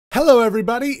Hello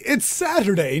everybody, it's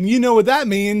Saturday, and you know what that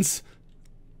means.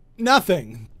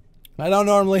 Nothing. I don't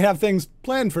normally have things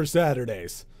planned for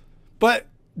Saturdays. But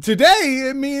today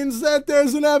it means that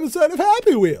there's an episode of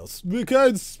Happy Wheels,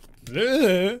 because...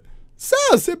 So,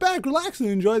 sit back, relax, and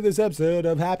enjoy this episode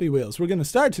of Happy Wheels. We're going to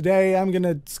start today. I'm going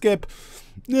to skip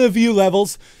a few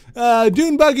levels.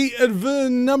 Dune Buggy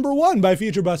number 1 by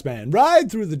Future Bus Band.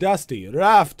 Ride through the dusty,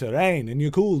 rough terrain in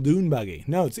your cool Dune Buggy.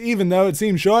 Notes, even though it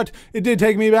seems short, it did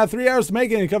take me about 3 hours to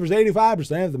make it, and it covers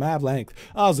 85% of the map length.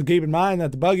 Also keep in mind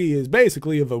that the buggy is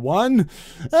basically of a 1.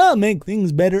 I'll make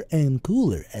things better and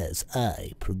cooler as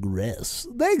I progress.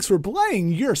 Thanks for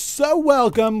playing. You're so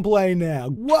welcome. Play now.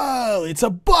 Whoa, it's a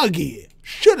buggy.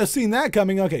 Should have seen that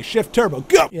coming. Okay, shift turbo,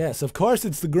 go! Yes, of course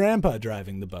it's the grandpa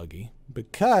driving the buggy,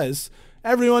 because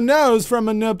everyone knows from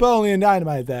a Napoleon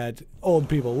Dynamite that old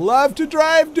people love to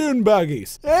drive dune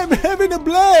buggies. I'm having a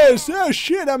blast! Oh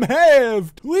shit, I'm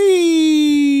halved!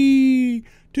 Whee!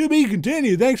 To be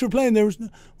continued. Thanks for playing.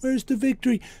 Where's the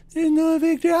victory? There's no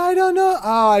victory. I don't know.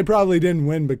 Oh, I probably didn't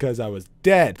win because I was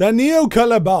dead. The Neo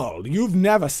Color Ball. You've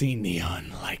never seen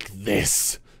neon like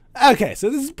this. Okay, so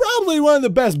this is probably one of the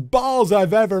best balls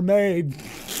I've ever made.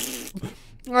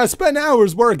 I spent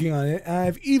hours working on it, and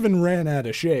I've even ran out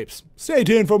of shapes. Stay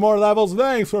tuned for more levels.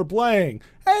 Thanks for playing.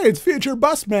 Hey, it's Future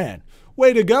Busman.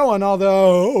 Way to go on all the...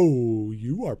 Oh,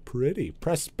 you are pretty.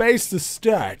 Press space to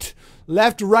start.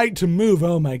 Left, right to move.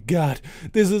 Oh my god.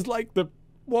 This is like the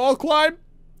wall climb.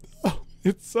 Oh,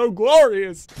 it's so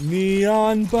glorious.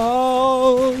 Neon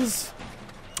balls.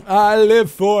 I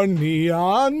live for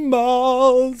neon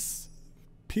balls.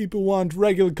 People want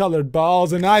regular colored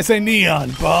balls, and I say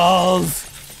neon balls.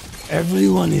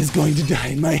 Everyone is going to die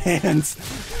in my hands.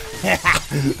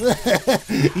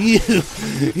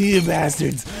 you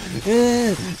bastards.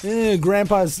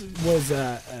 Grandpa was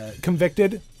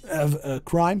convicted of a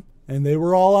crime, and they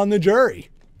were all on the jury.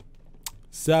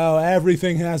 So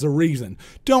everything has a reason.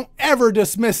 Don't ever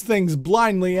dismiss things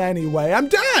blindly anyway. I'm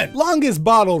done! Longest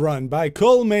Bottle Run by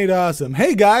Cole Made Awesome.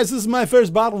 Hey guys, this is my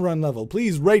first bottle run level.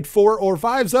 Please rate 4 or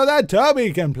 5 so that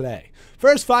Toby can play.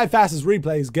 First 5 fastest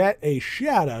replays get a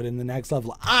shout out in the next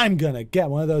level. I'm gonna get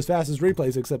one of those fastest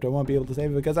replays, except I won't be able to save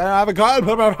it because I don't have a card.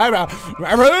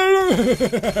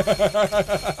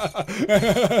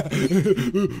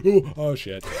 Oh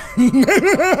shit.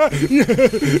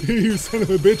 You son of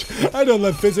a bitch. I don't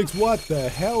love physics. What the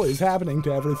hell is happening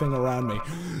to everything around me?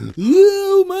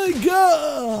 Oh my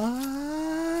god.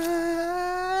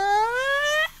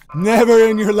 Never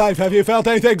in your life have you felt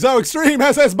anything so extreme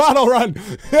as this bottle run.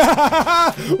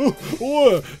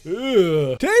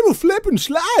 Table flip and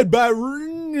slide by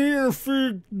Rainier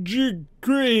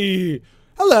Degree.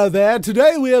 Hello there,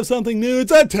 today we have something new.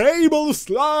 It's a table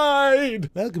slide.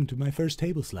 Welcome to my first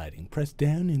table sliding. Press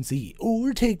down and Z,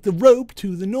 or take the rope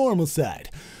to the normal side.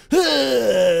 I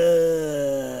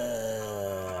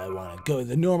want to go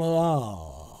the normal.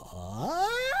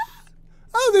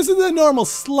 Oh, this is the normal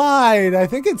slide. I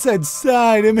think it said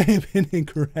side. It may have been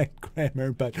incorrect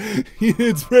grammar, but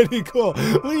it's pretty cool.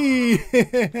 Whee!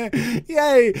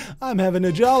 Yay! I'm having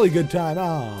a jolly good time.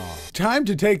 Oh, time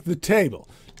to take the table.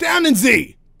 Down in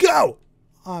Z! Go!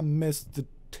 I missed the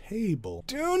table.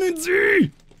 Down in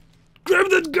Z! Grab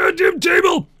that goddamn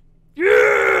table!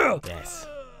 Yeah! Yes.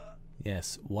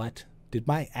 Yes, what? Did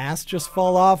my ass just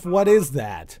fall off? What is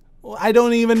that? I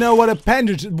don't even know what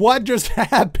appendage. What just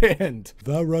happened?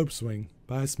 The Rope Swing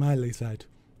by Smiley Side.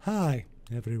 Hi,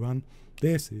 everyone.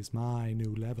 This is my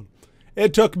new level.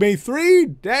 It took me 3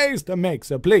 days to make,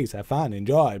 so please have fun,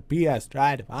 enjoy. P.S.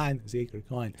 Try to find the secret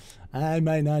coin. I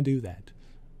might not do that.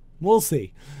 We'll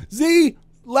see. Z,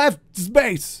 left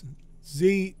space.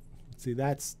 Z, see,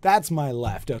 that's my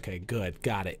left. Okay, good.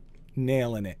 Got it.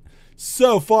 Nailing it.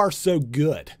 So far, so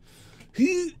good.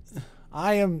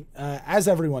 I am, as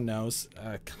everyone knows,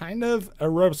 kind of a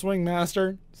rope swing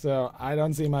master, so I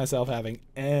don't see myself having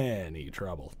any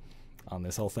trouble on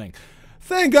this whole thing.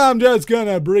 Think I'm just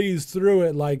gonna breeze through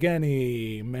it like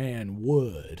any man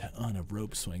would on a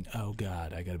rope swing. Oh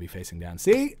god, I gotta be facing down.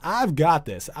 See, I've got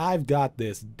this. I've got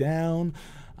this down.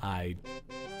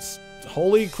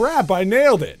 Holy crap, I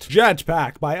nailed it.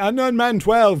 Jetpack by Unknown Man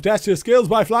 12. Test your skills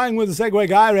by flying with a Segway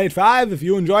guy. Rate 5. If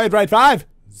you enjoy it, rate 5.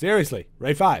 Seriously,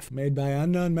 rate 5. Made by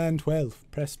Unknown Man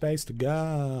 12. Press space to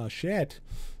go. Shit.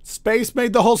 Space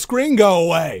made the whole screen go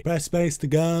away. Press space to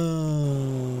go.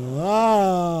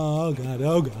 Oh god,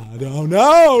 oh god, oh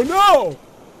no, no!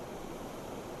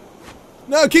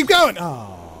 No, keep going!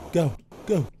 Oh, go,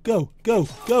 go, go, go,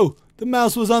 go. The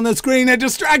mouse was on the screen, it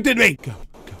distracted me. Go,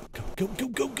 go, go, go, go,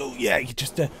 go, go. Yeah, you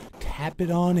just tap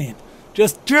it on in.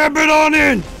 Just tap it on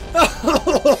in.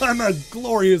 I'm a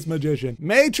glorious magician.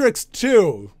 Matrix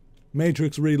 2.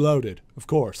 Matrix Reloaded, of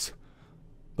course.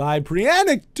 By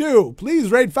Prianic 2.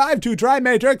 Please rate 5 to try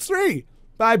Matrix 3.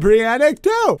 By Prianic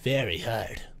 2. Very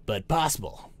hard, but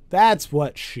possible. That's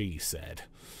what she said.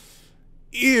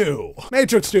 Ew.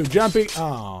 Matrix 2, Jumpy.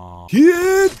 Aww.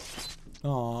 Kid.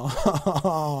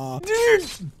 Aww.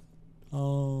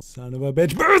 Oh, son of a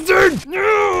bitch. Bastard!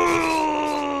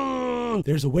 No!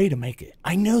 There's a way to make it.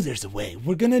 I know there's a way.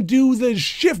 We're gonna do the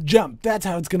shift jump. That's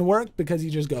how it's gonna work, because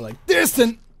you just go like this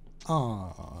and...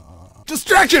 Aww.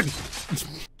 Distraction!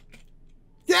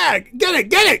 Yeah, get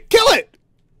it, kill it!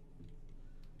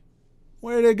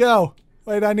 Where'd it go?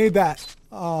 Wait, I need that.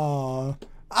 Aww.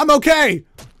 I'm okay!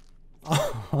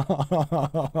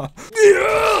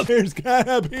 There's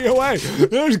gotta be a way.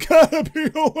 There's gotta be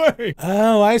a way.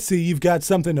 Oh, I see. You've got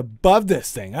something above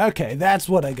this thing. Okay, that's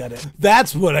what I gotta.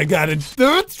 That's what I gotta do.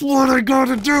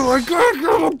 I gotta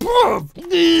go above. I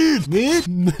didn't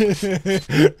even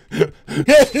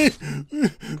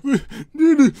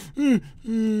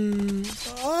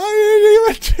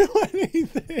do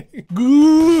anything.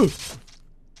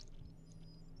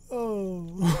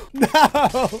 Oh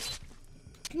no.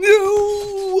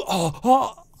 No!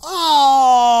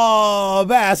 Oh,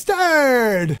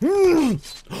 bastard!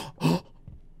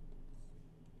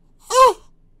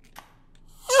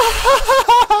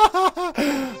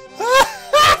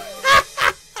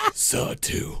 Saw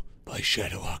 2 by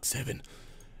Shadowhawk 7.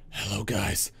 Hello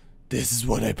guys, this is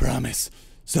what I promise.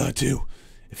 Saw 2.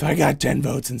 If I got 10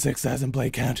 votes and 6,000 play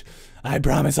count, I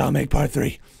promise I'll make part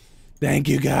 3. Thank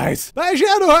you guys. By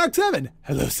Shadowhawk 7.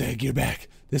 Hello Seg, you're back.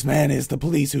 This man is the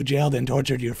police who jailed and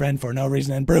tortured your friend for no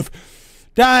reason and proof.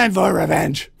 Time for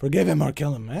revenge. Forgive him or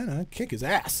kill him. Man, I'll kick his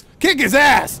ass. Kick his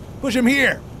ass! Push him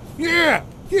here. Yeah,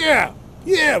 yeah,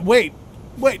 yeah. Wait,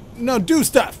 no, do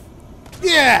stuff.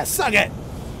 Yeah, suck it.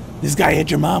 This guy hit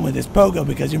your mom with his pogo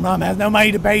because your mom has no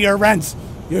money to pay your rents.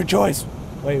 Your choice.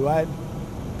 Wait, what?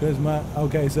 Because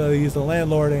okay, so he's the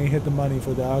landlord and he hit the money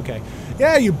for the, okay.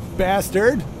 Yeah, you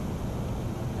bastard.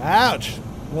 Ouch.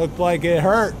 Looked like it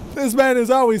hurt. This man is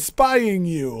always spying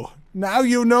you. Now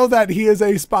you know that he is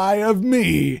a spy of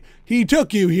me. He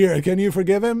took you here. Can you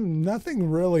forgive him?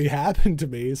 Nothing really happened to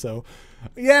me, so...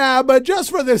 Yeah, but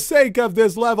just for the sake of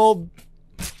this level...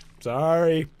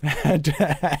 Sorry. Had to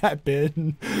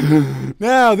happen.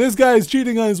 Now, this guy is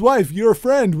cheating on his wife. Your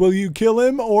friend. Will you kill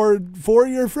him or for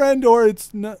your friend or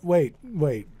it's not... Wait.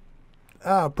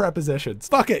 Prepositions.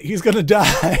 Fuck it, he's gonna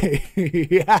die.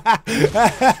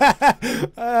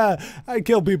 I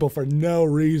kill people for no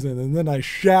reason and then I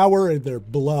shower in their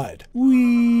blood.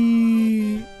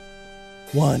 We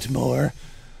want more.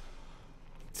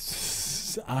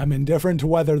 I'm indifferent to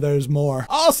whether there's more.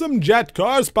 Awesome Jet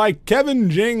Cars by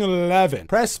Kevin Jing 11.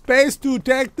 Press space to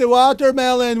take the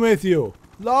watermelon with you.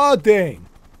 Loading.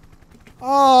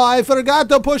 Oh, I forgot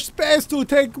to push space to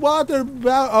take water.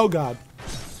 Oh god.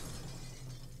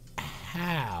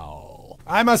 How?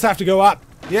 I must have to go up.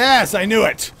 Yes, I knew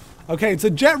it. Okay, it's a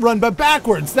jet run, but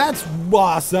backwards. That's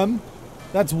awesome.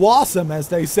 That's awesome, as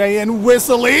they say in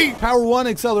Whistly. Power 1,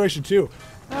 acceleration 2.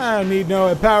 I don't need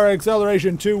no power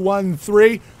acceleration 2, 1,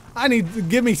 3. I need to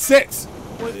give me 6.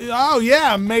 Oh,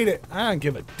 yeah, I made it. I don't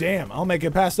give a damn. I'll make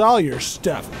it past all your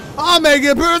stuff. I'll make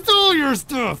it past all your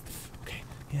stuff. Okay,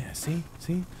 yeah, see?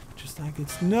 Just like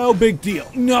it's no big deal.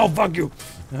 No, fuck you.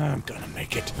 I'm gonna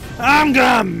make it. I'm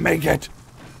gonna make it.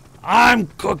 I'm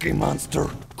Cookie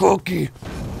Monster. Cookie.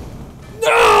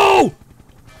 No!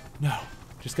 No.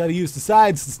 Just gotta use the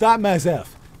sides to stop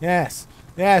myself. Yes.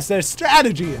 Yes, there's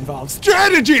strategy involved.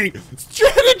 Strategy!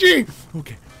 Strategy!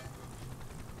 Okay.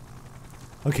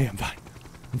 Okay, I'm fine.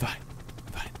 I'm fine.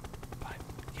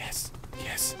 Yes.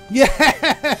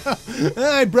 Yeah!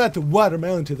 I brought the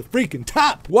watermelon to the freaking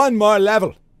top. One more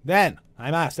level. Then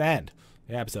I must end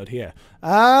the episode here.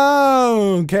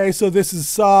 Oh, okay, so this is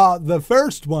Saw the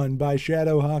first one by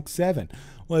Shadowhawk 7.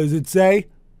 What does it say?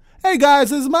 Hey guys,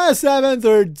 this is my 7th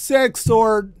or 6th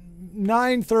or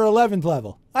 9th or 11th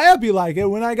level. I hope you like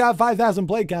it. When I got 5,000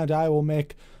 play count, I will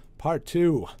make part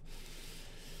 2.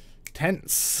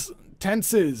 Tenses.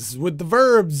 Would the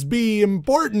verbs be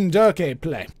important? Okay,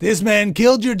 play. This man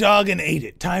killed your dog and ate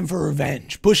it. Time for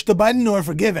revenge. Push the button or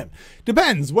forgive him.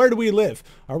 Depends. Where do we live?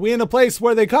 Are we in a place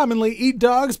where they commonly eat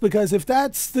dogs? Because if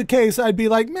that's the case, I'd be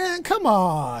like, man, come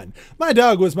on. My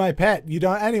dog was my pet. You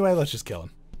don't. Anyway, let's just kill him.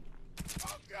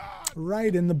 Oh, God.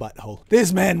 Right in the butthole.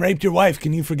 This man raped your wife.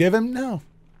 Can you forgive him? No.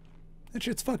 That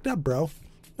shit's fucked up, bro.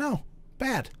 No.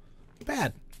 Bad.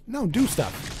 No, do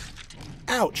stuff.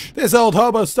 Ouch. This old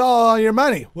hobo stole all your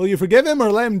money. Will you forgive him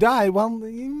or let him die? Well,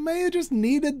 he may have just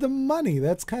needed the money.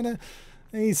 That's kind of...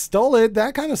 He stole it.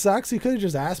 That kind of sucks. He could have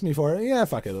just asked me for it. Yeah,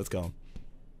 fuck it. Let's go.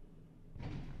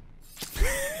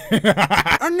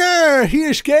 Oh no, he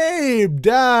escaped.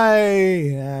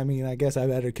 I mean, I guess I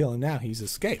better kill him now. He's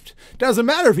escaped. Doesn't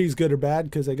matter if he's good or bad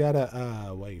because I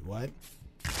gotta, wait, what?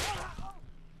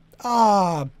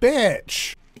 Ah,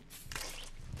 bitch.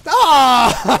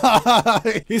 Ah!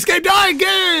 He escaped. I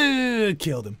good.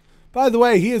 Killed him. By the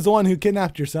way, he is the one who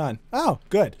kidnapped your son. Oh,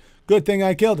 good. Good thing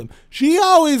I killed him. She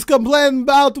always complains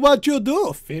about what you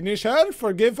do. Finish her,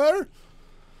 forgive her.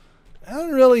 I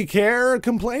don't really care.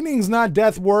 Complaining's not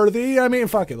death worthy. I mean,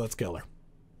 fuck it, let's kill her.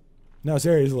 No,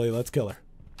 seriously, let's kill her.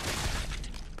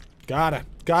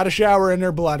 Gotta shower in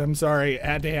her blood. I'm sorry, it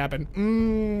had to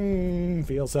happen.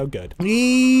 Feels so good.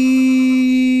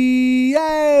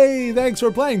 Yay! Thanks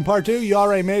for playing part 2. You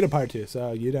already made a part 2,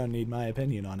 so you don't need my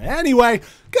opinion on it. Anyway,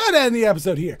 gotta end the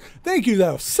episode here. Thank you,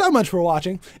 though, so much for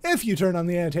watching. If you turn on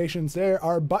the annotations, there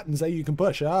are buttons that you can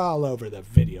push all over the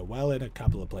video. Well, in a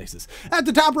couple of places. At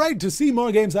the top right to see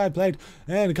more games I've played,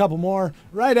 and a couple more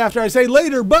right after I say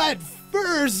later. But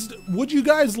first, would you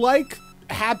guys like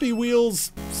Happy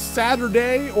Wheels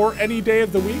Saturday or any day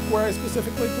of the week where I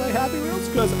specifically play Happy Wheels?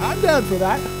 Because I'm down for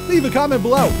that. Leave a comment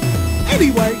below.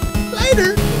 Anyway,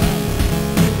 later!